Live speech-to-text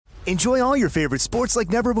Enjoy all your favorite sports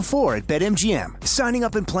like never before at BetMGM. Signing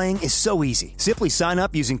up and playing is so easy. Simply sign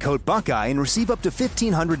up using code Buckeye and receive up to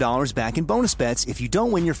 $1,500 back in bonus bets if you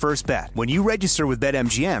don't win your first bet. When you register with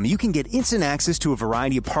BetMGM, you can get instant access to a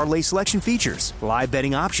variety of parlay selection features, live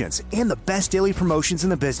betting options, and the best daily promotions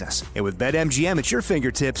in the business. And with BetMGM at your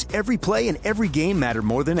fingertips, every play and every game matter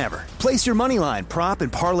more than ever. Place your moneyline, prop,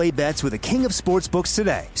 and parlay bets with the king of sportsbooks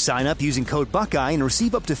today. Sign up using code Buckeye and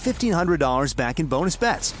receive up to $1,500 back in bonus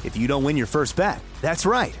bets if you don't win your first bet. That's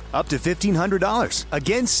right, up to $1,500.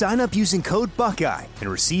 Again, sign up using code Buckeye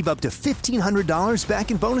and receive up to $1,500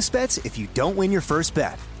 back in bonus bets if you don't win your first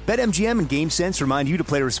bet. BetMGM and GameSense remind you to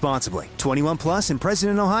play responsibly. 21 plus and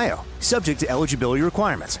present in Ohio. Subject to eligibility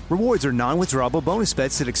requirements. Rewards are non-withdrawable bonus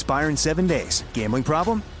bets that expire in 7 days. Gambling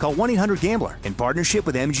problem? Call 1-800-GAMBLER in partnership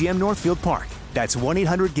with MGM Northfield Park. That's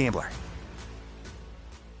 1-800-GAMBLER.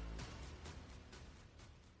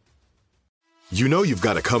 You know you've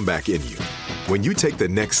got a comeback in you. When you take the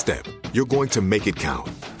next step, you're going to make it count.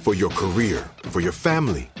 For your career, for your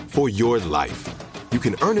family, for your life. You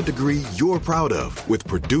can earn a degree you're proud of with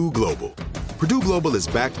Purdue Global. Purdue Global is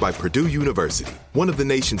backed by Purdue University, one of the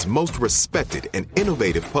nation's most respected and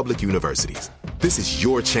innovative public universities. This is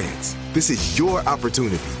your chance. This is your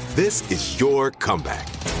opportunity. This is your comeback.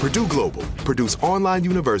 Purdue Global, Purdue's online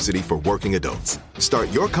university for working adults. Start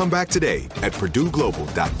your comeback today at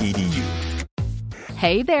purdueglobal.edu.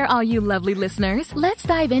 Hey there, all you lovely listeners. Let's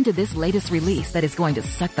dive into this latest release that is going to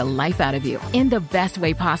suck the life out of you in the best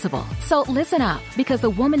way possible. So listen up, because the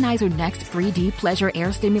Womanizer Next 3D Pleasure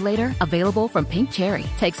Air Stimulator, available from Pink Cherry,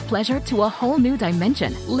 takes pleasure to a whole new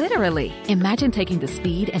dimension, literally. Imagine taking the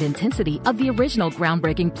speed and intensity of the original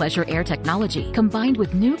groundbreaking Pleasure Air technology, combined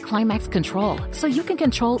with new climax control, so you can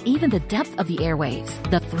control even the depth of the airwaves.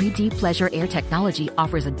 The 3D Pleasure Air technology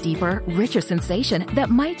offers a deeper, richer sensation that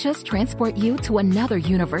might just transport you to another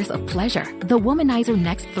universe of pleasure. The Womanizer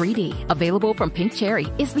Next 3D, available from Pink Cherry,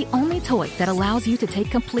 is the only toy that allows you to take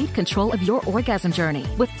complete control of your orgasm journey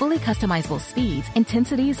with fully customizable speeds,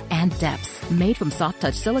 intensities, and depths. Made from soft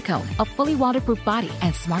touch silicone, a fully waterproof body,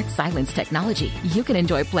 and smart silence technology, you can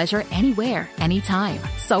enjoy pleasure anywhere, anytime.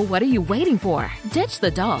 So what are you waiting for? Ditch the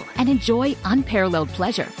doll and enjoy unparalleled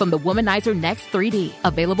pleasure from the Womanizer Next 3D,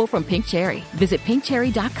 available from Pink Cherry. Visit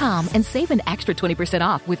pinkcherry.com and save an extra 20%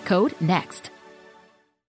 off with code NEXT.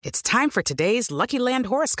 It's time for today's Lucky Land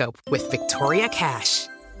horoscope with Victoria Cash.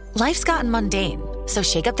 Life's gotten mundane, so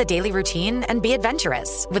shake up the daily routine and be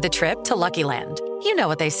adventurous with a trip to Lucky Land. You know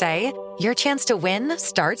what they say, your chance to win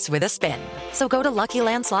starts with a spin. So go to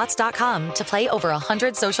LuckyLandSlots.com to play over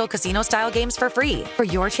 100 social casino-style games for free for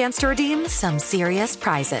your chance to redeem some serious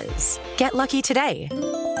prizes. Get lucky today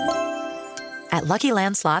at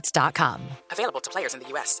LuckyLandSlots.com. Available to players in the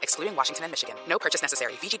U.S., excluding Washington and Michigan. No purchase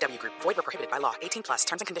necessary. VGW Group. Void or prohibited by law. 18 plus.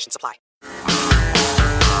 Terms and conditions apply.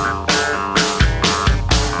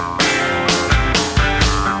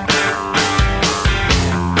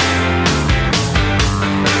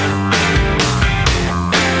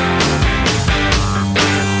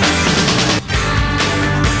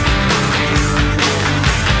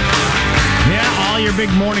 Your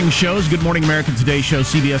big morning shows. Good Morning America Today show,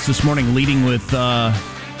 CBS This Morning, leading with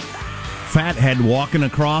Fathead walking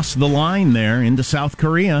across the line there into South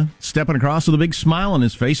Korea, stepping across with a big smile on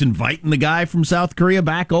his face, inviting the guy from South Korea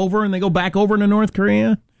back over, and they go back over into North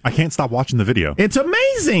Korea. I can't stop watching the video. It's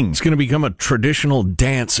amazing. It's going to become a traditional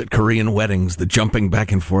dance at Korean weddings, the jumping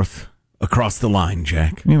back and forth across the line,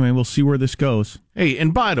 Jack. Anyway, we'll see where this goes. Hey,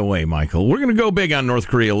 and by the way, Michael, we're going to go big on North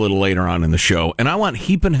Korea a little later on in the show, and I want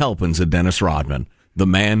heaping helpings of Dennis Rodman, the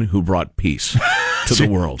man who brought peace to the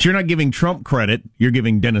world. So you're not giving Trump credit, you're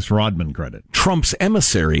giving Dennis Rodman credit. Trump's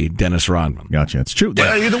emissary, Dennis Rodman. Gotcha, it's true.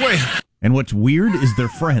 Yeah, either way. And what's weird is they're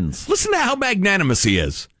friends. Listen to how magnanimous he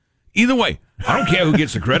is. Either way, I don't care who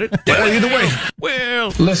gets the credit. Either way.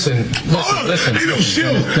 Well, listen. Hey, no,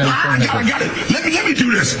 chill. I got it. Let me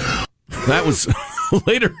do this. That was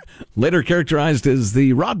later characterized as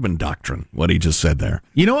the Rodman Doctrine, what he just said there.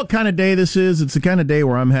 You know what kind of day this is? It's the kind of day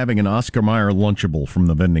where I'm having an Oscar Mayer Lunchable from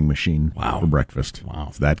the vending machine for breakfast. Wow.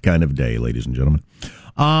 It's that kind of day, ladies and gentlemen.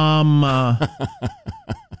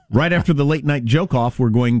 Right after the late night joke off, we're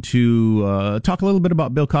going to talk a little bit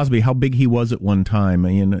about Bill Cosby, how big he was at one time. I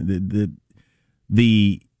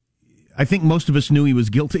think most of us knew he was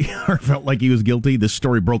guilty or felt like he was guilty. This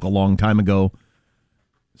story broke a long time ago.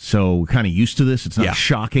 So we're kind of used to this. It's not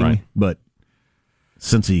shocking, right. But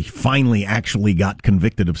since he finally actually got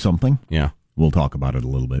convicted of something, we'll talk about it a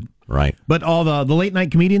little bit. Right. But all the late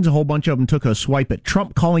night comedians, a whole bunch of them took a swipe at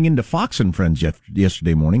Trump calling into Fox and Friends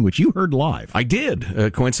yesterday morning, which you heard live. I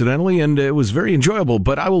did, coincidentally, and it was very enjoyable.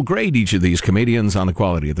 But I will grade each of these comedians on the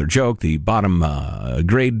quality of their joke. The bottom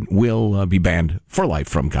grade will be banned for life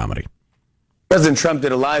from comedy. President Trump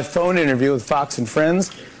did a live phone interview with Fox and Friends.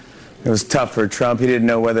 It was tough for Trump. He didn't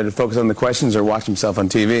know whether to focus on the questions or watch himself on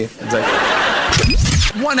TV. It's like...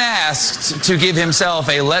 When asked to give himself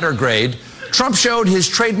a letter grade, Trump showed his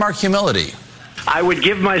trademark humility. I would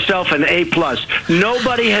give myself an A+.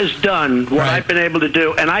 Nobody has done what I've been able to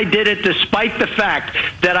do, and I did it despite the fact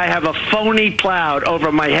that I have a phony cloud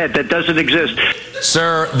over my head that doesn't exist.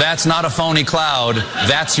 Sir, that's not a phony cloud.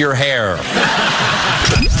 That's your hair.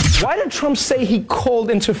 Why did Trump say he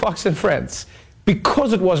called into Fox and Friends?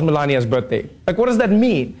 Because it was Melania's birthday. Like, what does that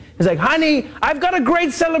mean? He's like, honey, I've got a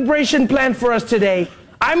great celebration planned for us today.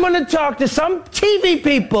 I'm going to talk to some TV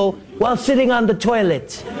people while sitting on the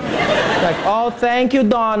toilet. Like, oh, thank you,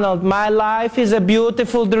 Donald. My life is a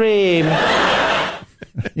beautiful dream.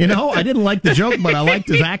 You know, I didn't like the joke, but I liked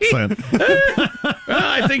his accent.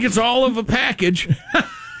 I think it's all of a package.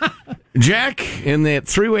 Jack, in that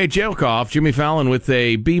three-way joke-off, Jimmy Fallon with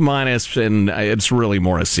a B-, and it's really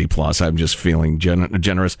more a C+. I'm just feeling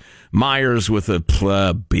generous. Myers with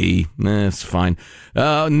a B. It's fine.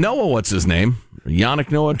 Noah, what's his name?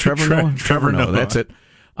 Yannick Noah? Trevor Noah? Trevor Noah, that's it.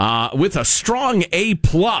 With a strong A+,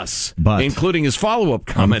 including his follow-up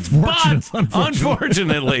comments. But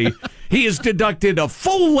unfortunately, he is deducted a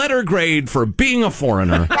full letter grade for being a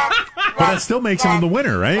foreigner. But that still makes him the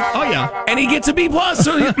winner, right? Oh, yeah. And he gets a B+.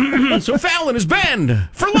 So Fallon is banned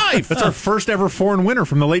for life. That's our first ever foreign winner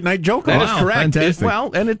from the late night joke. That is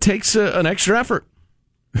correct. And it takes an extra effort.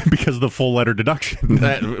 Because of the full letter deduction.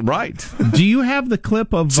 Right. Do you have the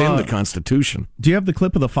clip of... It's in the Constitution. Do you have the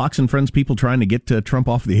clip of the Fox and Friends people trying to get Trump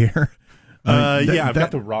off the air? I've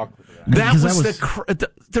got the rock.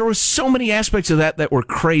 There were so many aspects of that were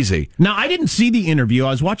crazy. Now, I didn't see the interview.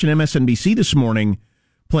 I was watching MSNBC this morning,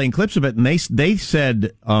 playing clips of it, and they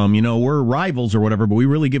said, we're rivals or whatever, but we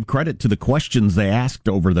really give credit to the questions they asked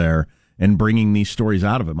over there and bringing these stories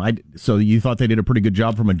out of him. So you thought they did a pretty good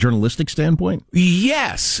job from a journalistic standpoint?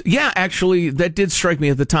 Yes. Yeah, actually, that did strike me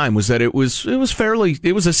at the time, was that it was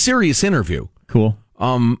a serious interview. Cool.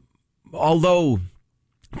 Although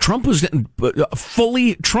Trump was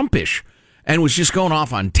fully Trumpish and was just going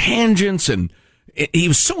off on tangents, and he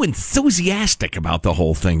was so enthusiastic about the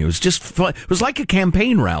whole thing. It was just fun. It was like a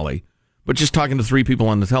campaign rally, but just talking to three people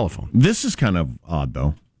on the telephone. This is kind of odd,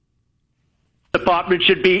 though. Department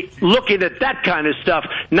should be looking at that kind of stuff,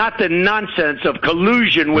 not the nonsense of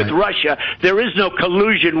collusion with Russia. There is no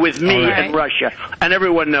collusion with me and Russia, and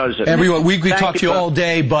everyone knows it. Everyone, we could talk to you all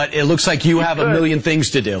day, but it looks like you have a million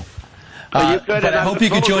things to do. But I hope you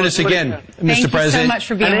could join us again, Mr. President. Thank you so much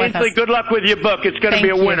for being with us. Good luck with your book. It's going to be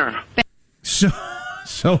a winner.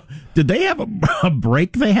 So did they have a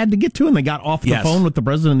break they had to get to, and they got off the phone with the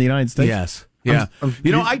President of the United States? Yes. Yeah.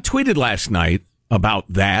 I tweeted last night about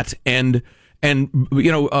that, and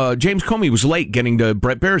James Comey was late getting to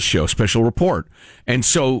Brett Baer's show, Special Report. And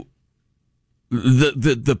so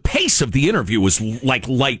the pace of the interview was like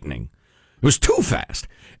lightning. It was too fast.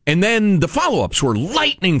 And then the follow-ups were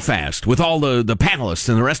lightning fast with all the panelists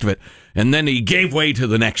and the rest of it. And then he gave way to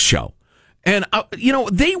the next show. And,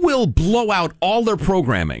 they will blow out all their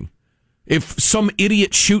programming if some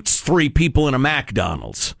idiot shoots three people in a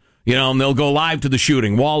McDonald's. And they'll go live to the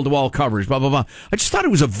shooting, wall-to-wall coverage, blah, blah, blah. I just thought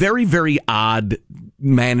it was a very, very odd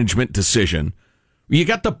management decision. You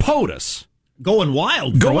got the POTUS. Going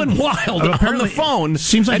wild on the phone.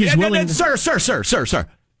 Seems like he's willing to... Sir.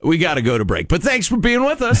 We got to go to break. But thanks for being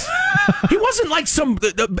with us. He wasn't like some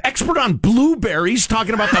expert on blueberries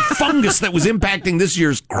talking about the fungus that was impacting this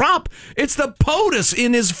year's crop. It's the POTUS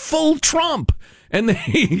in his full Trump. And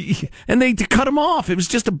they cut him off. It was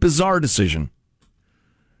just a bizarre decision.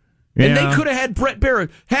 Yeah. And they could have had Brett Baer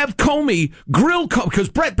have Comey grill because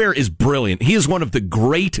Brett Baer is brilliant. He is one of the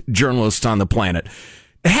great journalists on the planet.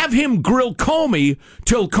 Have him grill Comey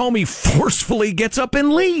till Comey forcefully gets up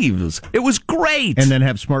and leaves. It was great. And then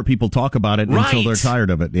have smart people talk about it until they're tired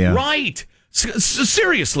of it. Yeah, right.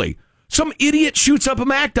 Seriously, some idiot shoots up a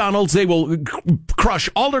McDonald's. They will crush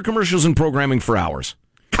all their commercials and programming for hours.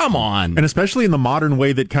 Come on. And especially in the modern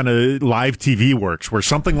way that kind of live TV works, where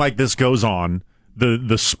something like this goes on.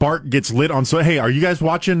 The spark gets lit on. So hey, are you guys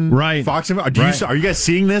watching Fox? Are you guys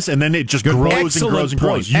seeing this? And then it just grows and grows and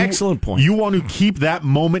grows. Excellent point. You want to keep that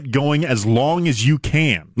moment going as long as you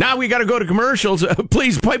can. Now we got to go to commercials.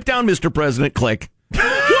 Please pipe down, Mr. President. Click.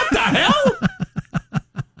 What the hell?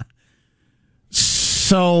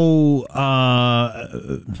 So,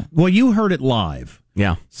 well, you heard it live.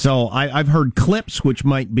 Yeah. So I've heard clips which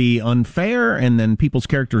might be unfair, and then people's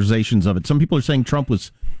characterizations of it. Some people are saying Trump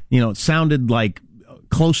was, it sounded like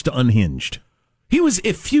close to unhinged. He was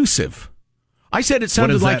effusive. I said it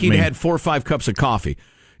sounded like he'd had 4 or 5 cups of coffee.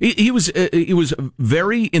 He was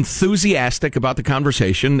very enthusiastic about the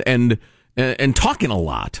conversation and talking a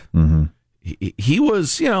lot. Mm-hmm. He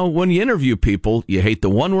was, when you interview people, you hate the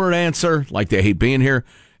one-word answer, like they hate being here,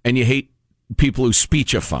 and you hate people who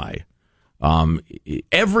speechify.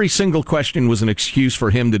 Every single question was an excuse for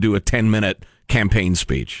him to do a 10-minute campaign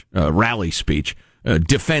speech, rally speech,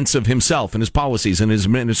 defense of himself and his policies and his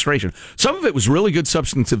administration. Some of it was really good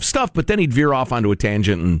substantive stuff, but then he'd veer off onto a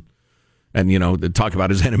tangent and talk about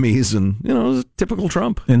his enemies and, it was typical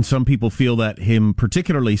Trump. And some people feel that him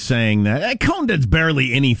particularly saying that Cohen does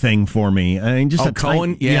barely anything for me. I mean, just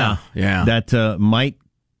Cohen? Yeah. That might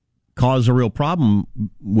cause a real problem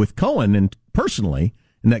with Cohen and personally,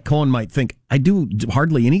 and that Cohen might think, I do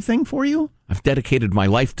hardly anything for you? I've dedicated my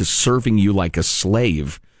life to serving you like a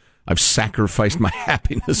slave. I've sacrificed my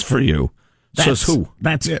happiness for you. Says who?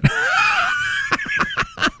 That's it.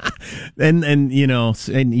 And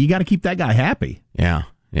you got to keep that guy happy. Yeah.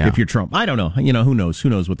 If you're Trump, I don't know. Who knows? Who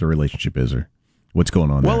knows what the relationship is or what's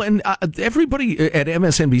going on? Well, there. and everybody at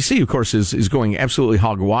MSNBC, of course, is going absolutely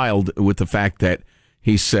hog wild with the fact that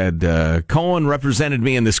he said Cohen represented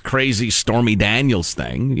me in this crazy Stormy Daniels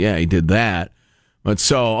thing. Yeah, he did that.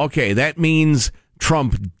 But okay, that means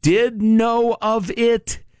Trump did know of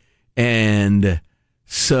it, and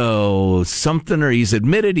so something, or he's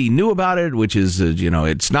admitted he knew about it, which is,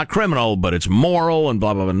 it's not criminal, but it's moral and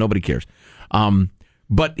blah, blah, blah. Nobody cares.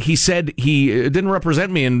 But he said he didn't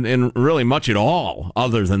represent me in really much at all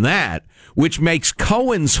other than that, which makes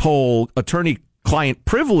Cohen's whole attorney-client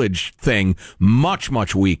privilege thing much,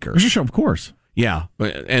 much weaker. Of course. Yeah.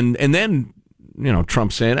 And then,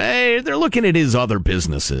 Trump saying, hey, they're looking at his other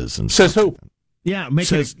businesses. And says who? Yeah,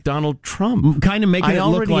 says Donald Trump. Kind of making it look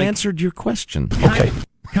like... I already answered your question. Okay.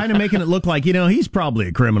 Kind of making it look like, he's probably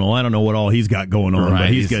a criminal. I don't know what all he's got going on, but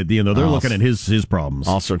he's got, they're looking at his problems.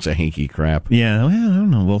 All sorts of hinky crap. Yeah, well, I don't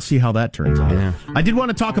know. We'll see how that turns out. Yeah. I did want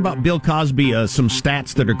to talk about Bill Cosby, some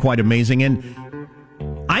stats that are quite amazing, and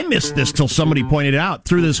I missed this till somebody pointed it out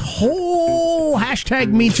through this whole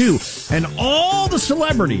 #MeToo, and all the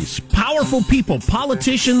celebrities, powerful people,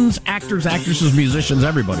 politicians, actors, actresses, musicians,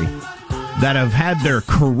 everybody that have had their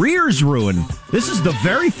careers ruined. This is the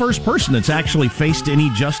very first person that's actually faced any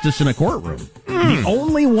justice in a courtroom. The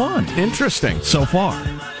only one. Interesting. So far.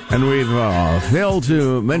 And we've failed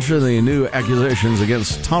to mention the new accusations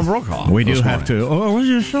against Tom Brokaw. We do have to. Oh, where's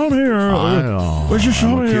your show here? Where's your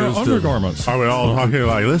show here? Undergarments. Are we all talking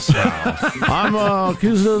like this? I'm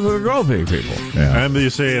accused of groping people. Yeah. And you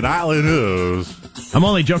say it nightly news. I'm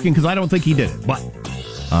only joking because I don't think he did it, but...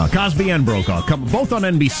 Cosby and Brokaw, both on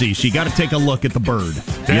NBC, so you got to take a look at the bird.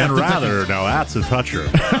 Dan Rather, now that's a toucher.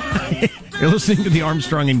 You're listening to the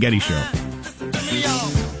Armstrong and Getty Show.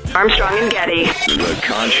 Armstrong and Getty. The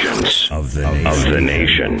conscience of the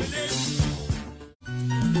nation.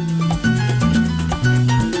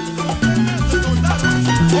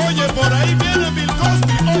 Oye, por ahí viene Bill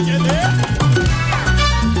Cosby, óyele.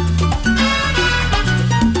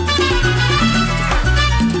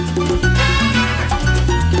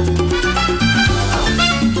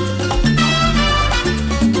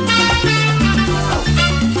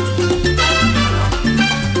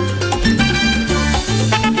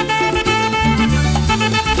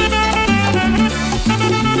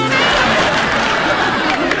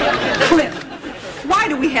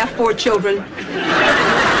 Have 4 children.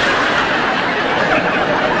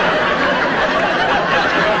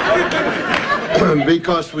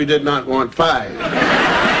 Because we did not want 5.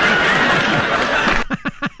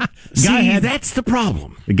 That's the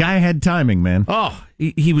problem. The guy had timing, man. Oh,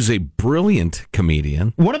 he was a brilliant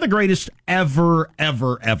comedian. One of the greatest ever.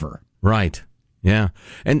 Right. Yeah.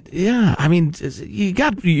 And I mean, you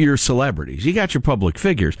got your celebrities, you got your public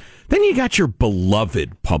figures, then you got your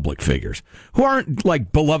beloved public figures who aren't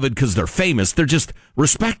like beloved because they're famous, they're just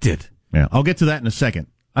respected. Yeah, I'll get to that in a second.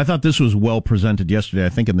 I thought this was well presented yesterday, I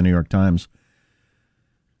think in the New York Times.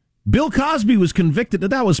 Bill Cosby was convicted.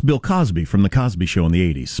 That was Bill Cosby from The Cosby Show in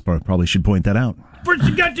the 80s. Probably should point that out. First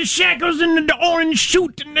you got the shackles and the orange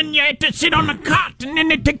chute, and then you had to sit on the cot, and then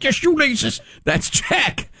they take your shoelaces. That's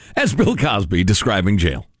Jack. As Bill Cosby describing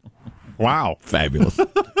jail. Wow. Fabulous.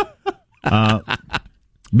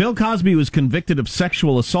 Bill Cosby was convicted of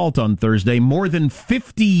sexual assault on Thursday more than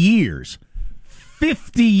 50 years.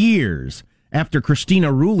 50 years after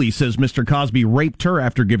Christina Rulli says Mr. Cosby raped her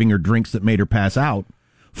after giving her drinks that made her pass out.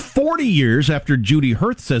 40 years after Judy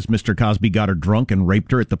Hirth says Mr. Cosby got her drunk and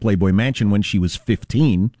raped her at the Playboy Mansion when she was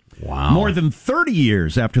 15. Wow. More than 30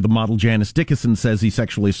 years after the model Janice Dickinson says he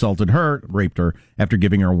sexually assaulted her, raped her, after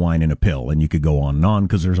giving her wine and a pill. And you could go on and on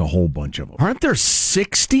because there's a whole bunch of them. Aren't there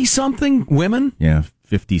 60-something women? Yeah,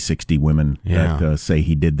 50, 60 women that say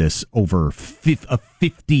he did this over a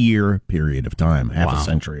 50-year period of time, half a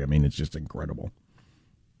century. I mean, it's just incredible.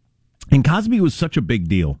 And Cosby was such a big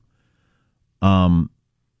deal. In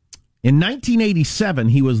 1987,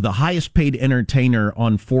 he was the highest paid entertainer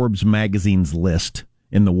on Forbes magazine's list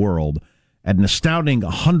in the world at an astounding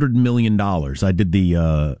 $100 million. I did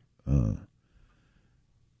the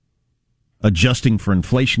adjusting for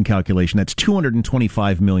inflation calculation. That's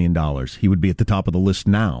 $225 million. He would be at the top of the list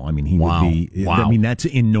now. I mean, he would be. I mean, that's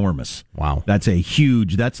enormous. Wow. That's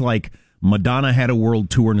that's like Madonna had a world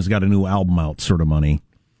tour and has got a new album out sort of money.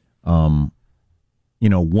 1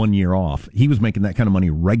 year off. He was making that kind of money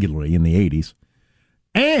regularly in the 80s.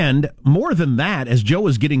 And more than that, as Joe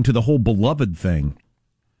is getting to the whole beloved thing,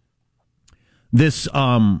 this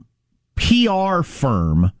PR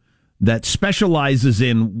firm that specializes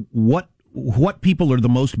in what people are the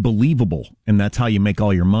most believable, and that's how you make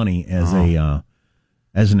all your money as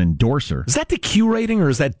as an endorser. Is that the Q rating or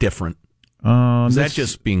is that different? Is that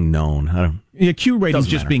just being known? Q rating is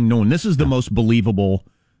just being known. This is the most believable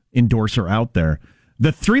endorser out there.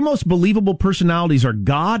 The three most believable personalities are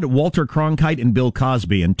God, Walter Cronkite, and Bill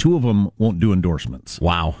Cosby, and two of them won't do endorsements.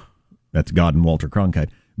 Wow. That's God and Walter Cronkite.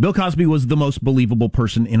 Bill Cosby was the most believable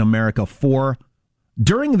person in America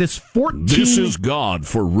during this 14... This is God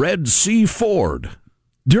for Red C. Ford.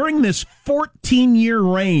 During this 14-year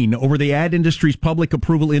reign over the ad industry's public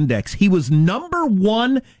approval index, he was number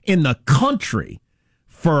one in the country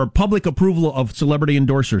for public approval of celebrity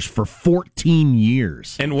endorsers for 14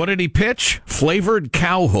 years. And what did he pitch? Flavored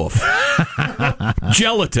cow hoof.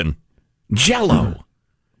 Gelatin. Jell-O.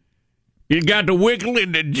 You got the wiggle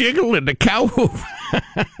and the jiggle and the cow hoof.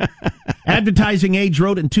 Advertising Age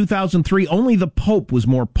wrote in 2003, only the Pope was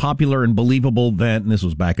more popular and believable than, and this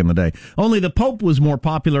was back in the day, only the Pope was more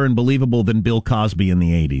popular and believable than Bill Cosby in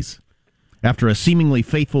the 80s. After a seemingly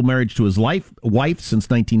faithful marriage to his wife since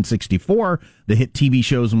 1964, the hit TV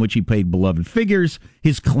shows in which he played beloved figures,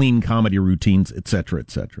 his clean comedy routines, etc.,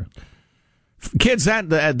 etc. Kids,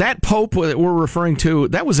 that Pope that we're referring to,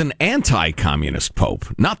 that was an anti-communist Pope,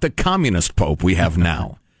 not the communist Pope we have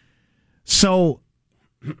now. So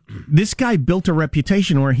this guy built a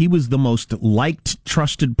reputation where he was the most liked,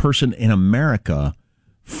 trusted person in America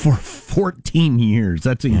for 14 years.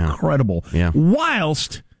 That's incredible. Yeah.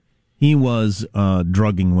 Whilst he was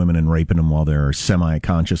drugging women and raping them while they're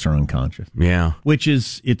semi-conscious or unconscious. Yeah. Which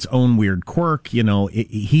is its own weird quirk. He's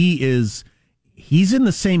in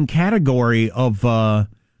the same category of the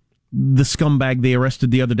scumbag they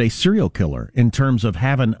arrested the other day, serial killer, in terms of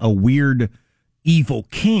having a weird, evil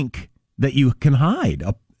kink that you can hide.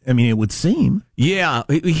 I mean, it would seem. Yeah.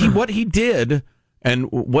 What he did,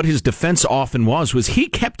 and what his defense often was he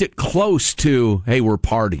kept it close to, hey, we're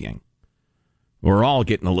partying. We're all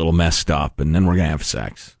getting a little messed up, and then we're going to have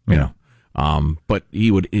sex. Yeah. But he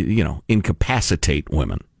would, incapacitate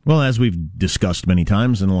women. Well, as we've discussed many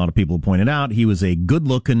times, and a lot of people pointed out, he was a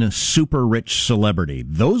good-looking, super-rich celebrity.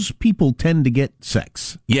 Those people tend to get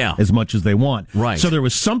sex as much as they want. Right. So there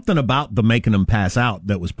was something about the making him pass out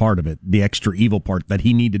that was part of it, the extra evil part that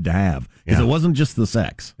he needed to have. Because it wasn't just the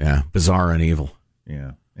sex. Yeah, bizarre and evil.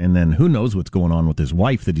 Yeah. And then who knows what's going on with his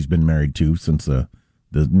wife that he's been married to since the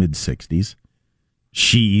mid-'60s.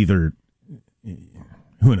 She either...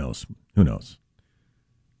 Who knows?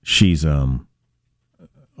 She's...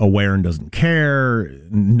 aware and doesn't care,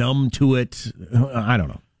 numb to it. I don't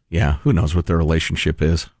know. Yeah, who knows what their relationship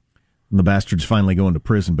is. And the bastard's finally going to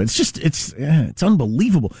prison, but it's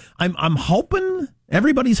unbelievable. I'm hoping,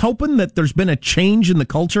 everybody's hoping that there's been a change in the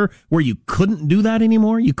culture where you couldn't do that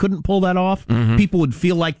anymore. You couldn't pull that off. Mm-hmm. People would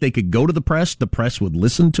feel like they could go to the press would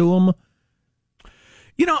listen to them.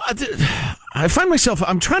 I find myself,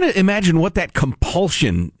 I'm trying to imagine what that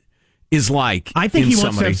compulsion is like. I think he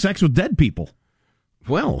wants to have sex with dead people.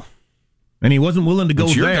 Well, and he wasn't willing to go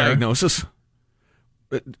there. Your diagnosis?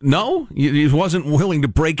 No, he wasn't willing to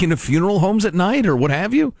break into funeral homes at night or what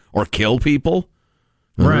have you, or kill people.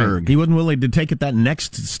 Right. He wasn't willing to take it that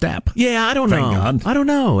next step. Yeah, I don't know. Thank God. I don't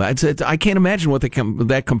know. I can't imagine what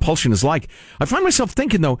that compulsion is like. I find myself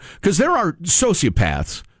thinking, though, because there are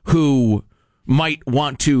sociopaths who might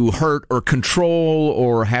want to hurt or control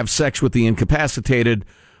or have sex with the incapacitated,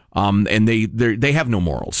 and they have no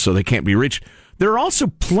morals, so they can't be reached. There are also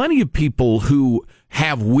plenty of people who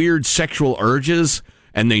have weird sexual urges,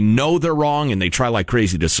 and they know they're wrong, and they try like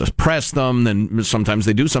crazy to suppress them. Then sometimes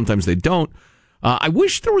they do, sometimes they don't. I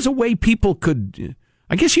wish there was a way people could.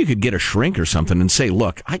 I guess you could get a shrink or something and say,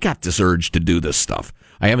 "Look, I got this urge to do this stuff.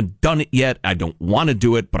 I haven't done it yet. I don't want to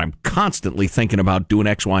do it, but I'm constantly thinking about doing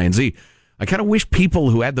X, Y, and Z." I kind of wish people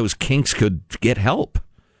who had those kinks could get help.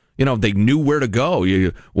 They knew where to go.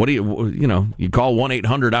 You call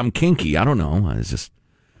 1-800-I'm-kinky. I don't know. It's just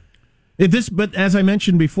but as I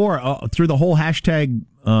mentioned before, through the whole hashtag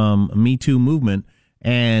Me Too movement,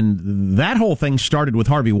 and that whole thing started with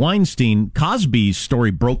Harvey Weinstein. Cosby's story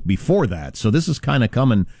broke before that, so this is kind of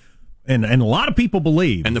coming. And a lot of people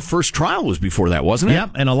believe. And the first trial was before that, wasn't it?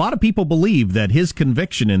 Yep, and a lot of people believe that his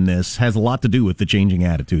conviction in this has a lot to do with the changing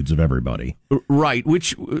attitudes of everybody. Right,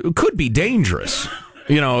 which could be dangerous.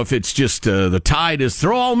 If it's just the tide is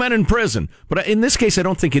throw all men in prison. But in this case, I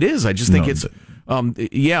don't think it is. I just think it's,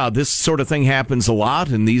 this sort of thing happens a lot,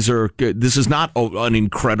 and this is not an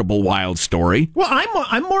incredible, wild story. Well,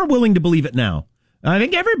 I'm more willing to believe it now. I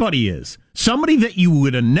think everybody is. Somebody that you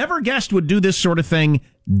would have never guessed would do this sort of thing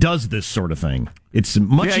does this sort of thing. It's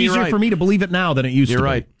much easier for me to believe it now than it used to be. You're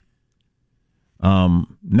right.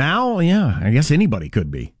 Now, I guess anybody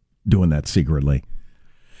could be doing that secretly.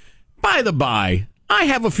 By the by, I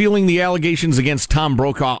have a feeling the allegations against Tom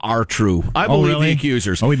Brokaw are true. I believe the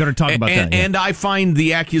accusers. Oh, we better talk about that. And I find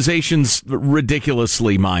the accusations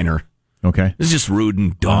ridiculously minor. Okay. It's just rude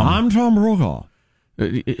and dumb. I'm Tom Brokaw.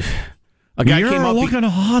 A guy You're came up looking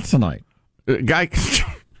hot tonight.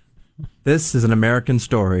 This is an American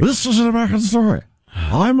story. This is an American story.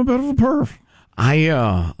 I'm a bit of a perv.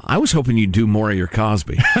 I was hoping you'd do more of your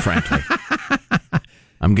Cosby, frankly.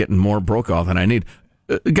 I'm getting more Brokaw than I need.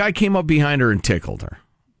 A guy came up behind her and tickled her.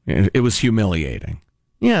 It was humiliating.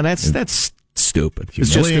 Yeah, that's stupid. It's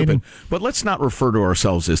just stupid. But let's not refer to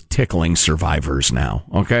ourselves as tickling survivors now,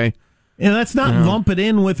 okay? And let's not lump it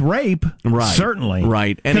in with rape. Right. Certainly.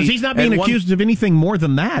 Right. Because he's not being accused of anything more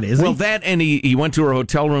than that, is he? Well, that, and he went to her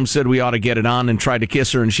hotel room, said we ought to get it on, and tried to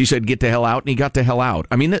kiss her, and she said, get the hell out, and he got the hell out.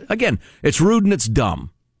 I mean, again, it's rude and it's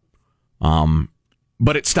dumb.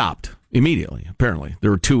 But it stopped immediately, apparently.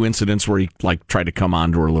 There were 2 incidents where he tried to come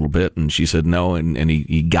on to her a little bit, and she said no, and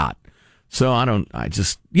he got. So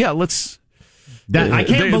let's... I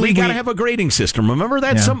can't believe we got to have a grading system. Remember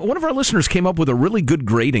that? Yeah. One of our listeners came up with a really good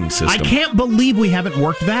grading system. I can't believe we haven't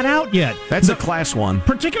worked that out yet. That's a class one.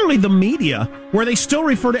 Particularly the media, where they still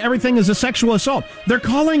refer to everything as a sexual assault. They're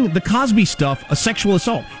calling the Cosby stuff a sexual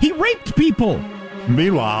assault. He raped people.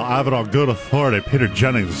 Meanwhile, I have it on good authority. Peter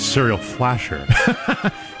Jennings is a serial flasher.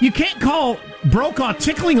 You can't call Brokaw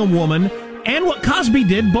tickling a woman and what Cosby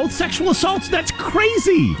did both sexual assaults. That's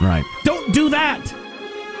crazy. Right. Don't do that.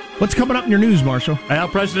 What's coming up in your news, Marshall? Well,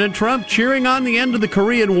 President Trump cheering on the end of the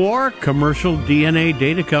Korean War. Commercial DNA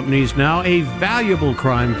data companies now a valuable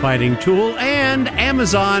crime-fighting tool. And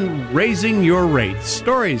Amazon raising your rates.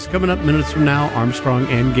 Stories coming up minutes from now. Armstrong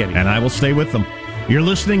and Getty. And I will stay with them. You're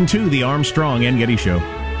listening to the Armstrong and Getty Show.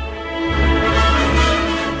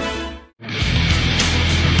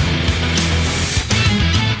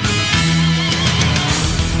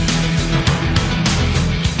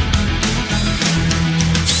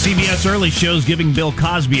 CBS Early Show's giving Bill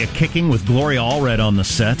Cosby a kicking with Gloria Allred on the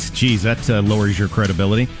set. Geez, that lowers your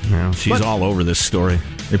credibility. Yeah, she's all over this story.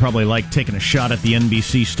 They probably like taking a shot at the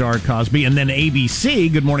NBC star Cosby, and then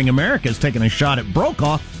ABC, Good Morning America, is taking a shot at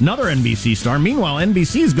Brokaw, another NBC star. Meanwhile,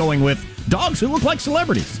 NBC is going with dogs who look like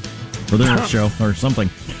celebrities for their show or something.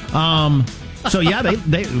 So yeah,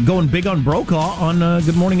 they going big on Brokaw on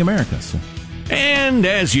Good Morning America. So. And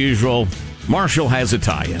as usual, Marshall has a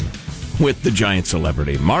tie-in with the giant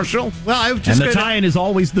celebrity. Marshall? Well, I was just the tie-in is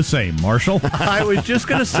always the same, Marshall. I was just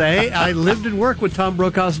going to say, I lived and worked with Tom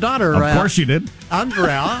Brokaw's daughter. Of course you did.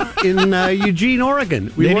 Andrea in Eugene,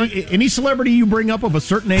 Oregon. Any celebrity you bring up of a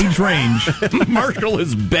certain age range, Marshall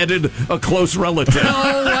has bedded a close relative.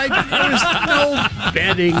 No, there's no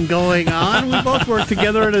bedding going on. We both worked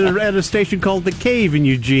together at a station called The Cave in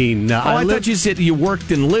Eugene. I thought you said you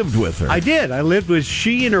worked and lived with her. I did. I lived with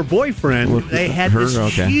she and her boyfriend. They had this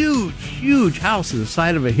huge house on the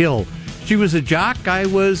side of a hill. She was a jock. I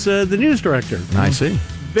was the news director. I see.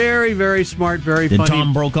 Very, very smart, very Did funny. Did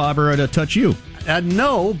Tom Brokaw ever touch you?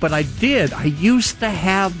 No, but I did. I used to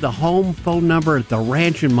have the home phone number at the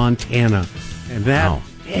ranch in Montana. And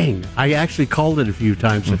dang, I actually called it a few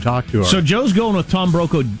times to talk to her. So Joe's going with Tom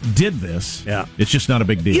Brokaw did this. Yeah. It's just not a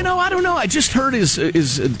big deal. I don't know. I just heard his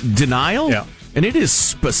denial. Yeah. And it is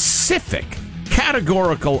specific,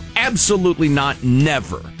 categorical, absolutely not,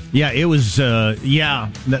 never. Yeah, it was.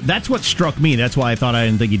 That's what struck me. That's why I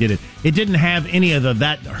didn't think he did it. It didn't have any of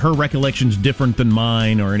that. Her recollection's different than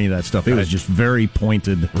mine or any of that stuff. It was just very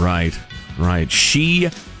pointed. Right. She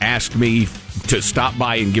asked me to stop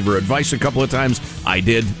by and give her advice a couple of times. I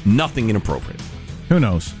did. Nothing inappropriate. Who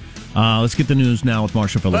knows? Let's get the news now with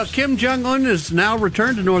Marsha Phillips. Well, Kim Jong-un has now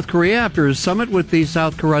returned to North Korea after his summit with the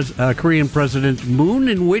South Korean President Moon,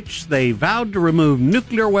 in which they vowed to remove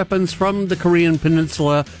nuclear weapons from the Korean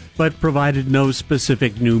peninsula, but provided no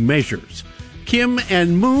specific new measures. Kim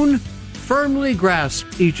and Moon firmly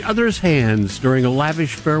grasped each other's hands during a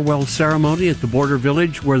lavish farewell ceremony at the border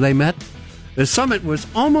village where they met. The summit was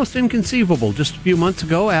almost inconceivable just a few months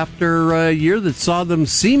ago after a year that saw them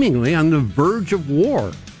seemingly on the verge of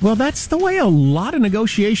war. Well, that's the way a lot of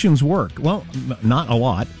negotiations work. Well, not a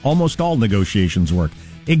lot. Almost all negotiations work.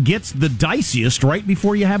 It gets the diciest right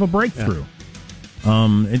before you have a breakthrough.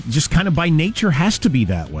 Yeah. It just kind of by nature has to be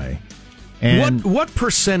that way. And what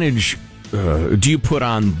percentage do you put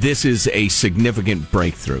on this is a significant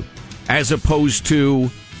breakthrough as opposed to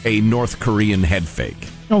a North Korean head fake?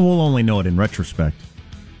 Oh, we'll only know it in retrospect.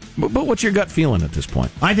 But what's your gut feeling at this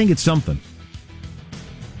point? I think it's something.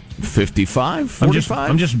 55, 45?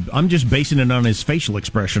 I'm just basing it on his facial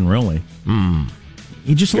expression, really.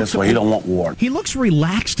 He just looks like he don't want war. He looks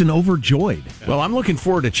relaxed and overjoyed. Well, I'm looking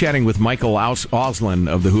forward to chatting with Michael Auslin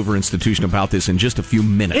of the Hoover Institution about this in just a few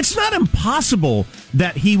minutes. It's not impossible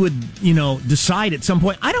that he would, decide at some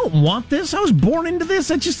point, I don't want this. I was born into this.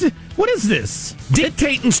 What is this?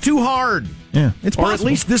 Dictating's too hard. Yeah, it's possible. Or at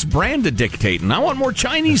least this brand of dictating. I want more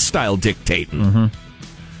Chinese-style dictating. Mm-hmm.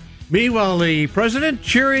 Meanwhile, the president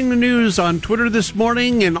cheering the news on Twitter this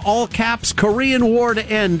morning in all caps, Korean War to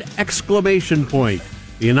end, ! The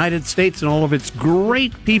United States and all of its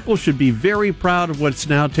great people should be very proud of what's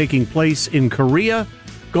now taking place in Korea.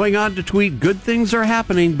 Going on to tweet, good things are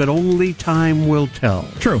happening, but only time will tell.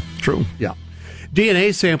 True. Yeah.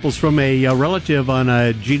 DNA samples from a relative on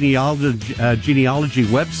a genealogy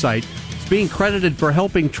website is being credited for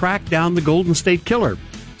helping track down the Golden State Killer.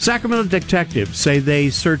 Sacramento detectives say they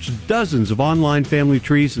searched dozens of online family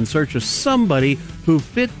trees in search of somebody who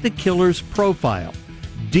fit the killer's profile.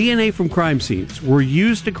 DNA from crime scenes were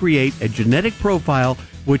used to create a genetic profile,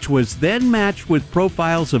 which was then matched with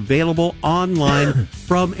profiles available online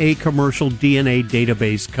from a commercial DNA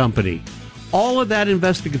database company. All of that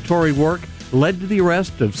investigatory work led to the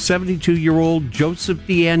arrest of 72-year-old Joseph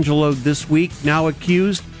D'Angelo this week, now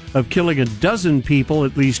accused of killing a dozen people,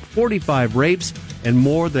 at least 45 rapes, and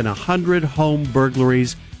more than 100 home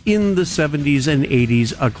burglaries in the 70s and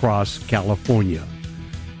 80s across California.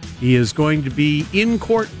 He is going to be in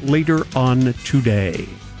court later on today.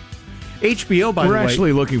 HBO, by the way... We're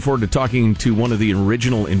actually looking forward to talking to one of the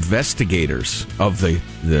original investigators of the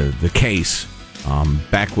case,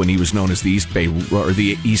 back when he was known as the East Bay, or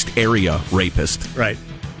the East Area Rapist. Right.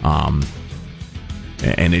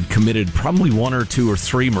 And had committed probably 1 or 2 or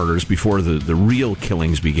 3 murders before the real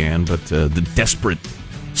killings began, but the desperate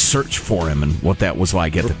search for him and what that was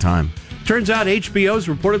like at the time. Turns out HBO's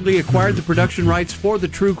reportedly acquired the production rights for the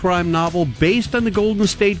true crime novel based on the Golden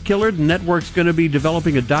State Killer. The network's going to be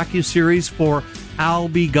developing a docuseries for I'll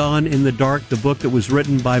Be Gone in the Dark, the book that was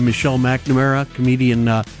written by Michelle McNamara, comedian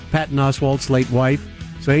Patton Oswalt's late wife.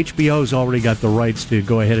 So HBO's already got the rights to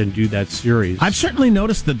go ahead and do that series. I've certainly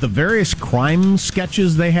noticed that the various crime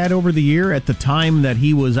sketches they had over the year at the time that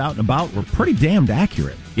he was out and about were pretty damned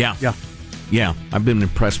accurate. Yeah. I've been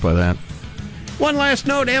impressed by that. One last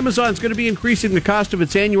note, Amazon's going to be increasing the cost of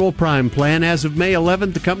its annual Prime plan. As of May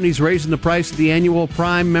 11th, the company's raising the price of the annual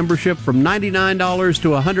Prime membership from $99 to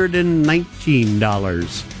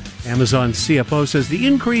 $119. Amazon's CFO says the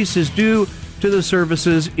increase is due to the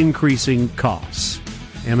service's increasing costs.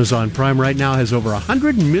 Amazon Prime right now has over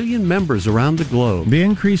 100 million members around the globe. The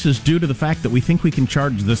increase is due to the fact that we think we can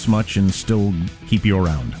charge this much and still keep you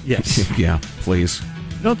around. Yes. Yeah, please.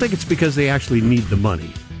 I don't think it's because they actually need the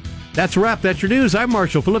money. That's a wrap. That's your news. I'm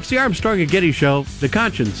Marshall Phillips, the Armstrong and Getty Show, the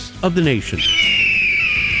conscience of the nation.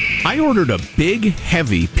 I ordered a big,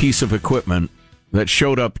 heavy piece of equipment that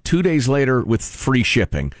showed up 2 days later with free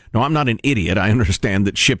shipping. Now, I'm not an idiot. I understand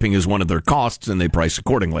that shipping is one of their costs and they price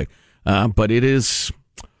accordingly. But it's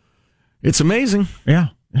amazing.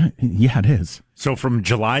 Yeah, it is. So from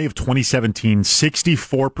July of 2017,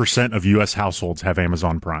 64% of U.S. households have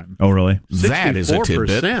Amazon Prime. Oh, really? That is a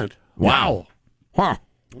tidbit. Wow. Huh.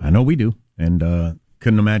 I know we do, and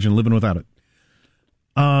couldn't imagine living without it.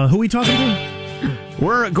 Who are we talking to?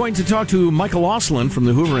 We're going to talk to Michael Auslin from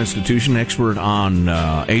the Hoover Institution, expert on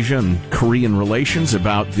Asia and Korean relations,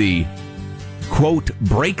 about the, quote,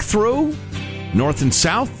 breakthrough North and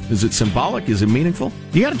South? Is it symbolic? Is it meaningful?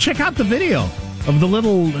 You got to check out the video of the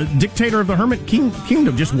little dictator of the Hermit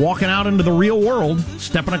Kingdom just walking out into the real world,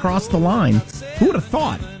 stepping across the line. Who would have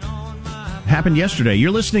thought? Happened yesterday.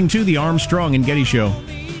 You're listening to the Armstrong and Getty Show.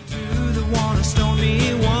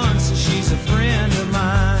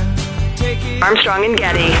 Armstrong and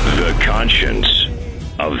Getty. The conscience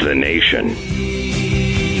of the nation.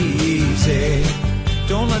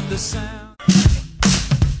 Don't let the sound.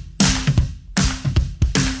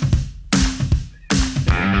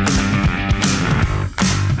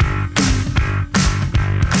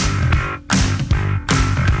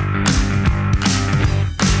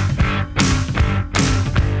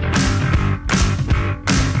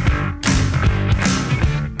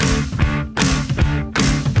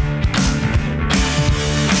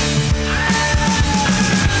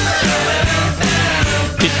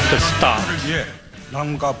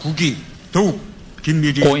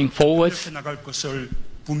 Going forward for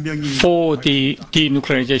the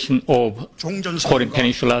denuclearization of Korean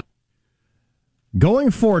Peninsula.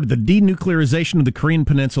 Going forward, the denuclearization of the Korean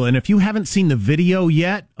Peninsula. And if you haven't seen the video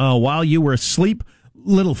yet, while you were asleep,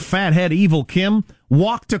 little fathead Evil Kim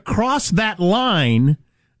walked across that line,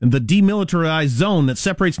 the demilitarized zone that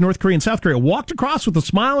separates North Korea and South Korea, walked across with a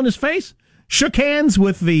smile on his face, shook hands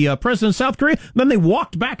with the president of South Korea. Then they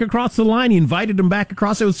walked back across the line. He invited him back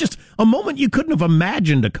across. It was just a moment you couldn't have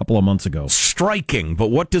imagined a couple of months ago. Striking, but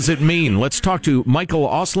what does it mean? Let's talk to Michael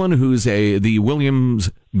Auslin, who's the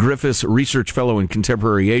Williams Griffiths Research Fellow in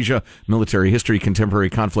Contemporary Asia, Military History, Contemporary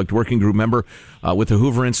Conflict Working Group member with the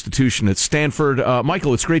Hoover Institution at Stanford.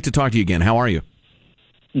 Michael, it's great to talk to you again. How are you?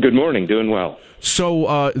 Good morning. Doing well.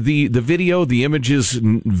 So the video, the images,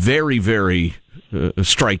 very, very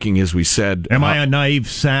striking, as we said. Am I a naive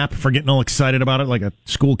sap for getting all excited about it like a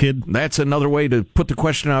school kid? That's another way to put the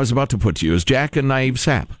question I was about to put to you. Is Jack a naive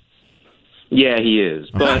sap? Yeah, he is,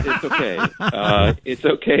 but it's okay. It's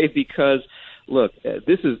okay because, look,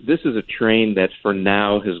 this is a train that for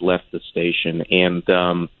now has left the station, and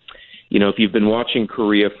if you've been watching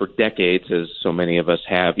Korea for decades, as so many of us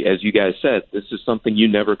have, as you guys said, this is something you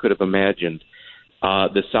never could have imagined.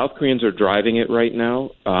 The South Koreans are driving it right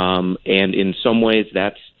now, and in some ways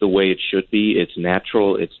that's the way it should be. It's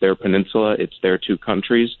natural. It's their peninsula. It's their two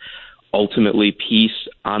countries. Ultimately, peace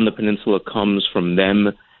on the peninsula comes from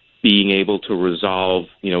them being able to resolve,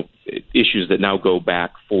 issues that now go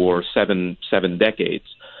back for seven decades.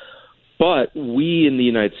 But we in the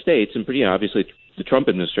United States, and pretty obviously the Trump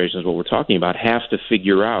administration is what we're talking about, have to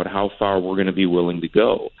figure out how far we're going to be willing to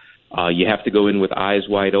go. You have to go in with eyes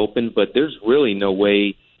wide open, but there's really no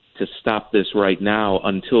way to stop this right now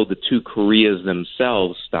until the two Koreas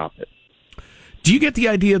themselves stop it. Do you get the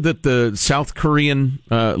idea that the South Korean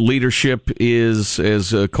leadership is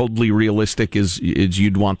as coldly realistic as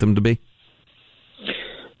you'd want them to be?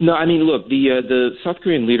 No, I mean, look, the South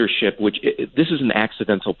Korean leadership, this is an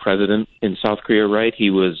accidental president in South Korea, right? He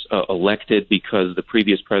was elected because the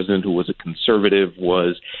previous president, who was a conservative,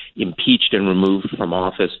 was impeached and removed from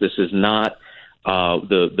office. This is not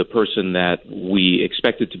the person that we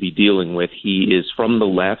expected to be dealing with. He is from the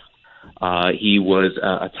left. He was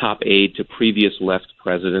a top aide to previous left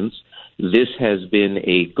presidents. This has been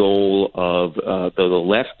a goal of the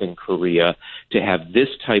left in Korea to have this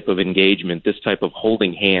type of engagement, this type of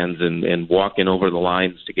holding hands and walking over the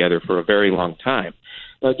lines together for a very long time.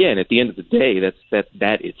 Now, again, at the end of the day,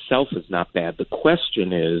 that itself is not bad. The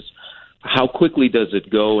question is, how quickly does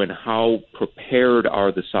it go, and how prepared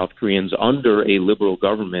are the South Koreans under a liberal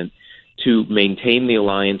government to maintain the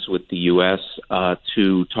alliance with the U.S.,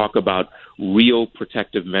 to talk about real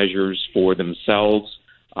protective measures for themselves?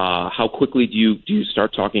 How quickly do you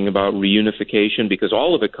start talking about reunification? Because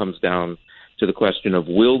all of it comes down to the question of,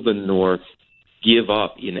 will the North give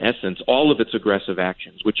up, in essence, all of its aggressive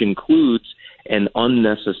actions, which includes an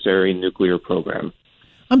unnecessary nuclear program?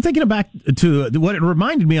 I'm thinking back to what it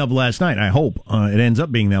reminded me of last night. I hope it ends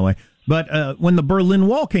up being that way. But when the Berlin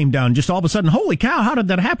Wall came down, just all of a sudden, holy cow, how did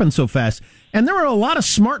that happen so fast? And there were a lot of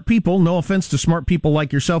smart people, no offense to smart people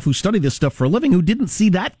like yourself who study this stuff for a living, who didn't see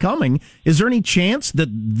that coming. Is there any chance that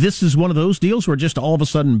this is one of those deals where just all of a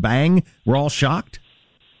sudden, bang, we're all shocked?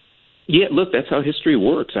 Yeah, look, that's how history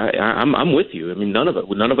works. I'm with you. I mean, none of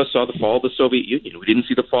us saw the fall of the Soviet Union. We didn't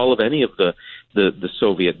see the fall of any of the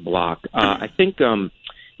Soviet bloc. I think,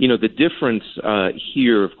 the difference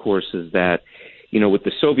here, of course, is that, with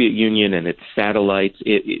the Soviet Union and its satellites,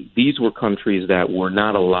 these were countries that were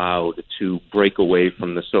not allowed to break away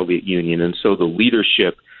from the Soviet Union. And so the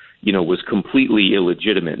leadership, was completely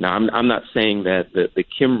illegitimate. Now, I'm not saying that the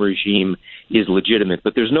Kim regime is legitimate,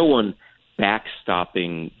 but there's no one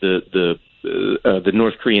backstopping the the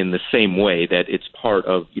North Korean the same way, that it's part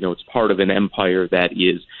of an empire that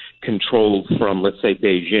is controlled from, let's say,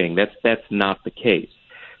 Beijing. That's not the case.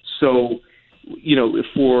 So,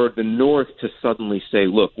 for the North to suddenly say,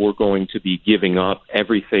 look, we're going to be giving up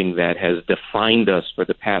everything that has defined us for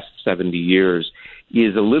the past 70 years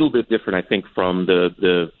is a little bit different, I think, from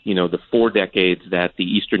the 4 decades that the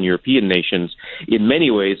Eastern European nations, in many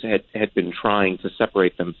ways, had been trying to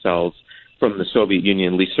separate themselves from the Soviet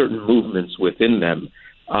Union, at least certain movements within them.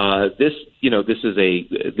 This is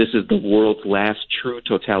the world's last true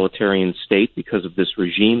totalitarian state because of this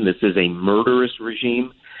regime. This is a murderous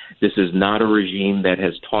regime. This is not a regime that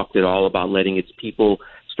has talked at all about letting its people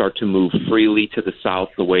start to move freely to the south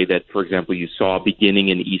the way that, for example, you saw beginning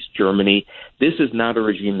in East Germany. This is not a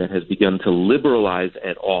regime that has begun to liberalize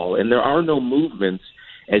at all. And there are no movements,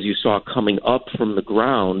 as you saw coming up from the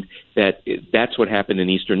ground, that's what happened in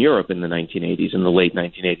Eastern Europe in the 1980s, in the late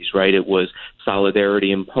 1980s, right? It was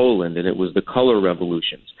solidarity in Poland, and it was the color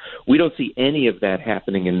revolutions. We don't see any of that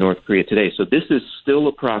happening in North Korea today. So this is still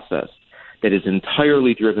a process that is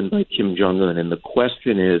entirely driven by Kim Jong-un, and the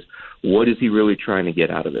question is, what is he really trying to get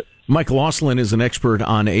out of it? Michael Auslin is an expert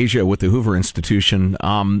on Asia with the Hoover Institution.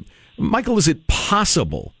 Michael, is it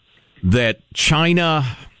possible that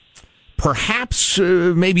China, perhaps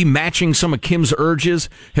maybe matching some of Kim's urges,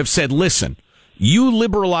 have said, listen, you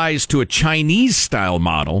liberalize to a Chinese-style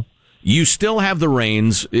model, you still have the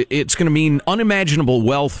reins, it's going to mean unimaginable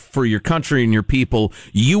wealth for your country and your people,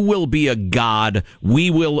 you will be a god, we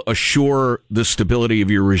will assure the stability of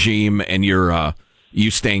your regime and your you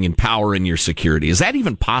staying in power and your security. Is that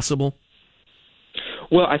even possible?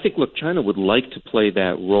 Well, I think, look, China would like to play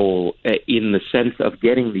that role in the sense of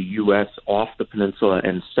getting the U.S. off the peninsula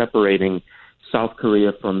and separating South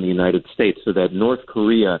Korea from the United States so that North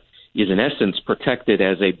Korea is, in essence, protected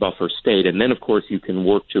as a buffer state. And then, of course, you can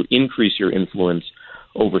work to increase your influence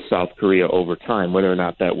over South Korea over time. Whether or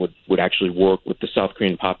not that would actually work with the South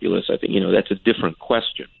Korean populace, I think, that's a different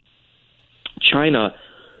question. China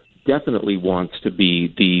definitely wants to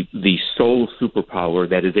be the sole superpower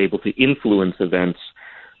that is able to influence events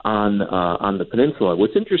on the peninsula.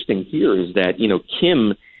 What's interesting here is that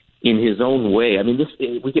Kim, in his own way, I mean,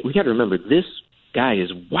 we got to remember, this guy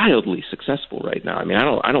is wildly successful right now. I mean,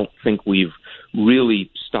 I don't think we've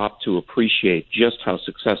really stopped to appreciate just how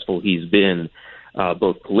successful he's been,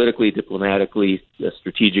 both politically, diplomatically,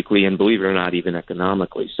 strategically, and believe it or not, even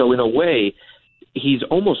economically. So in a way, he's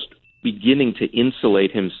almost beginning to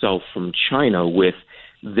insulate himself from China with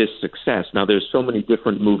this success. Now, there's so many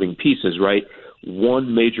different moving pieces, right?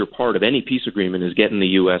 One major part of any peace agreement is getting the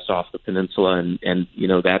U.S. off the peninsula, and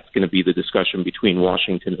that's going to be the discussion between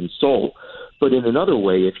Washington and Seoul. But in another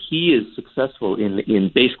way, if he is successful in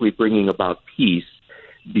basically bringing about peace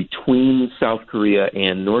between South Korea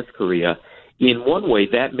and North Korea, in one way,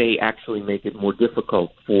 that may actually make it more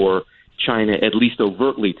difficult for China, at least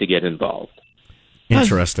overtly, to get involved.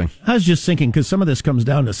 Interesting. I was just thinking, because some of this comes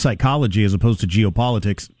down to psychology as opposed to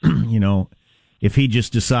geopolitics. If he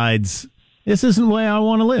just decides, this isn't the way I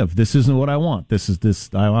want to live, this isn't what I want,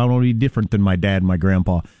 I want to be different than my dad and my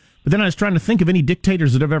grandpa. But then I was trying to think of any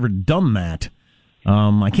dictators that have ever done that.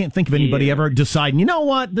 I can't think of anybody ever deciding, you know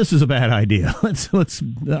what, this is a bad idea.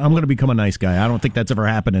 I'm going to become a nice guy. I don't think that's ever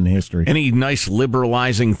happened in history. Any nice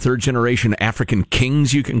liberalizing third-generation African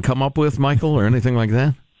kings you can come up with, Michael, or anything like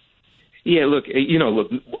that? Yeah, look,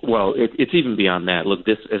 well, it's even beyond that. Look,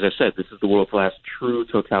 this, as I said, this is the world's last true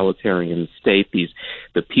totalitarian state.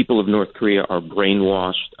 The people of North Korea are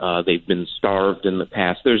brainwashed. They've been starved in the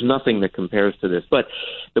past. There's nothing that compares to this. But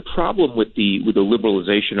the problem with the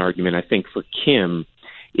liberalization argument, I think, for Kim,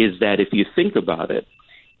 is that if you think about it,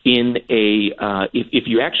 if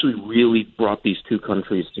you actually really brought these two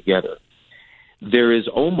countries together, there is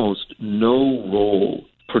almost no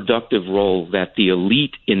productive role that the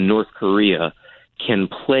elite in North Korea can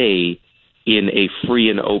play in a free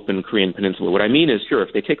and open Korean peninsula. What I mean is, sure,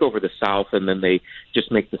 if they take over the South and then they just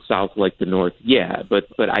make the South like the North, yeah, but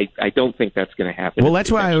I don't think that's going to happen. Well, that's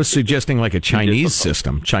why I was suggesting like a Chinese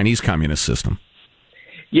system, Chinese communist system.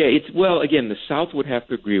 Yeah, again, the South would have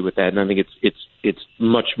to agree with that, and I think it's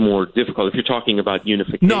much more difficult if you're talking about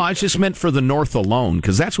unification. No, I just meant for the North alone,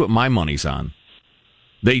 because that's what my money's on.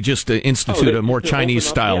 They just institute a more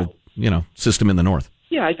Chinese-style, system in the North.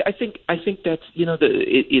 Yeah, I think that's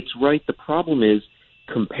it's right. The problem is,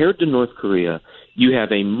 compared to North Korea, you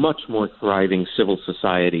have a much more thriving civil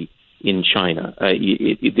society in China.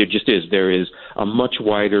 There just is. There is a much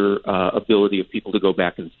wider ability of people to go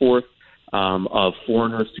back and forth, of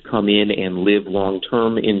foreigners to come in and live long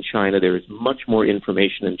term in China. There is much more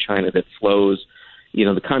information in China that flows.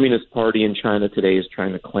 The Communist Party in China today is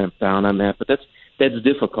trying to clamp down on that, but that's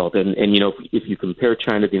difficult. And if you compare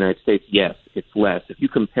China to the United States, yes, it's less. If you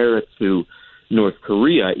compare it to North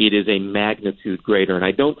Korea, it is a magnitude greater. And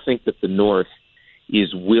I don't think that the North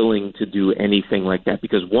is willing to do anything like that,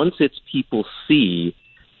 because once its people see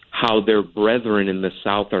how their brethren in the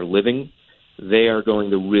South are living, they are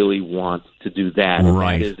going to really want to do that.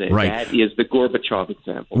 Right, That is the Gorbachev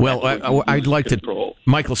example. Well, I'd like to,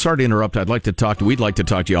 Michael, sorry to interrupt. We'd like to talk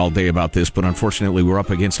to you all day about this, but unfortunately we're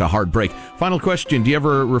up against a hard break. Final question. Do you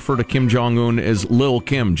ever refer to Kim Jong-un as Lil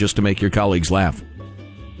Kim just to make your colleagues laugh?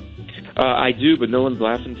 I do, but no one's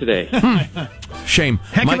laughing today. Shame.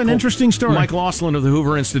 Heck of an interesting story. Michael Ostlund of the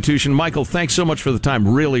Hoover Institution. Michael, thanks so much for the time.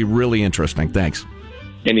 Really, really interesting. Thanks.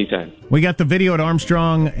 Anytime. We got the video at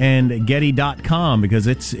ArmstrongandGetty.com because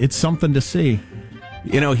it's something to see.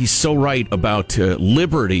 He's so right about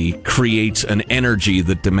liberty creates an energy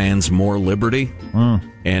that demands more liberty.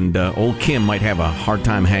 And old Kim might have a hard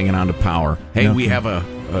time hanging on to power. Hey, we have a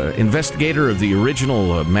investigator of the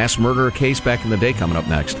original mass murderer case back in the day coming up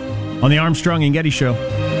next. On the Armstrong and Getty Show.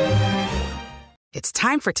 It's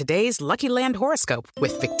time for today's Lucky Land horoscope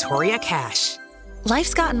with Victoria Cash.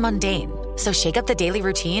 Life's gotten mundane, so shake up the daily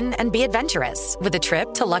routine and be adventurous with a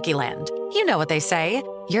trip to Lucky Land. You know what they say,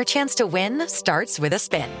 your chance to win starts with a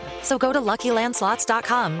spin. So go to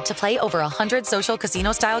LuckyLandSlots.com to play over 100 social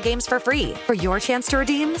casino-style games for free for your chance to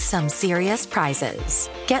redeem some serious prizes.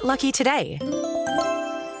 Get lucky today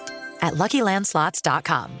at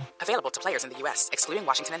LuckyLandSlots.com. Available to players in the U.S., excluding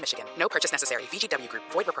Washington and Michigan. No purchase necessary. VGW Group.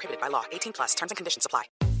 Void where prohibited by law. 18+. Terms and conditions apply.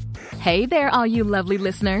 Hey there, all you lovely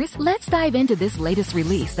listeners. Let's dive into this latest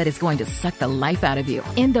release that is going to suck the life out of you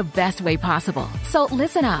in the best way possible. So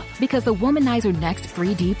listen up, because the Womanizer Next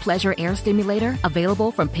 3D Pleasure Air Stimulator,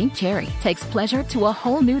 available from Pink Cherry, takes pleasure to a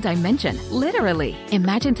whole new dimension, literally.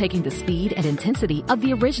 Imagine taking the speed and intensity of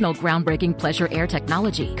the original groundbreaking Pleasure Air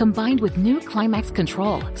technology, combined with new Climax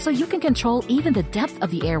control, so you can control even the depth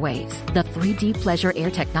of the airwaves. The 3D Pleasure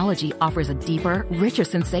Air technology offers a deeper, richer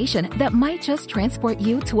sensation that might just transport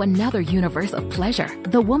you to another universe of pleasure.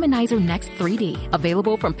 The Womanizer Next 3D,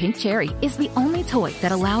 available from Pink Cherry, is the only toy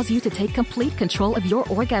that allows you to take complete control of your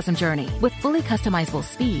orgasm journey with fully customizable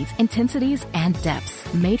speeds, intensities, and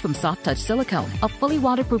depths. Made from soft touch silicone, a fully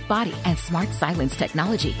waterproof body, and smart silence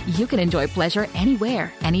technology, you can enjoy pleasure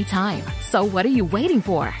anywhere, anytime. So what are you waiting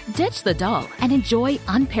for? Ditch the dull and enjoy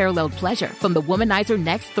unparalleled pleasure from the Womanizer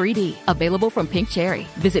Next 3D, available from Pink Cherry.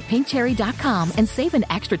 Visit pinkcherry.com and save an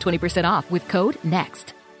extra 20% off with code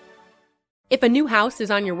NEXT. If a new house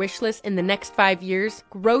is on your wish list in the next 5 years,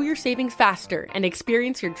 grow your savings faster and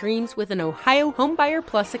experience your dreams with an Ohio Homebuyer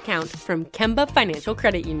Plus account from Kemba Financial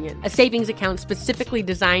Credit Union. A savings account specifically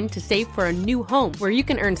designed to save for a new home, where you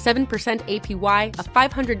can earn 7% APY,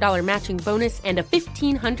 a $500 matching bonus, and a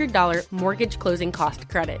 $1,500 mortgage closing cost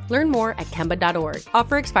credit. Learn more at Kemba.org.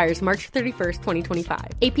 Offer expires March 31st, 2025.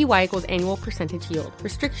 APY equals annual percentage yield.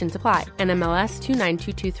 Restrictions apply. NMLS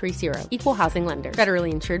 292230. Equal housing lender.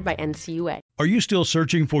 Federally insured by NCUA. Are you still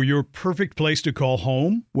searching for your perfect place to call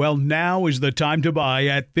home? Well, now is the time to buy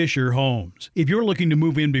at Fisher Homes. If you're looking to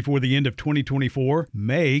move in before the end of 2024,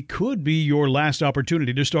 May could be your last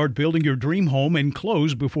opportunity to start building your dream home and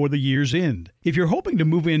close before the year's end. If you're hoping to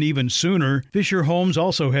move in even sooner, Fisher Homes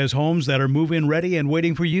also has homes that are move-in ready and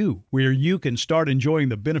waiting for you, where you can start enjoying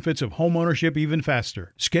the benefits of homeownership even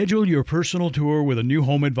faster. Schedule your personal tour with a new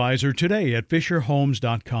home advisor today at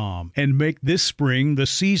FisherHomes.com and make this spring the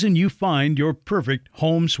season you find your perfect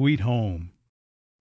home sweet home.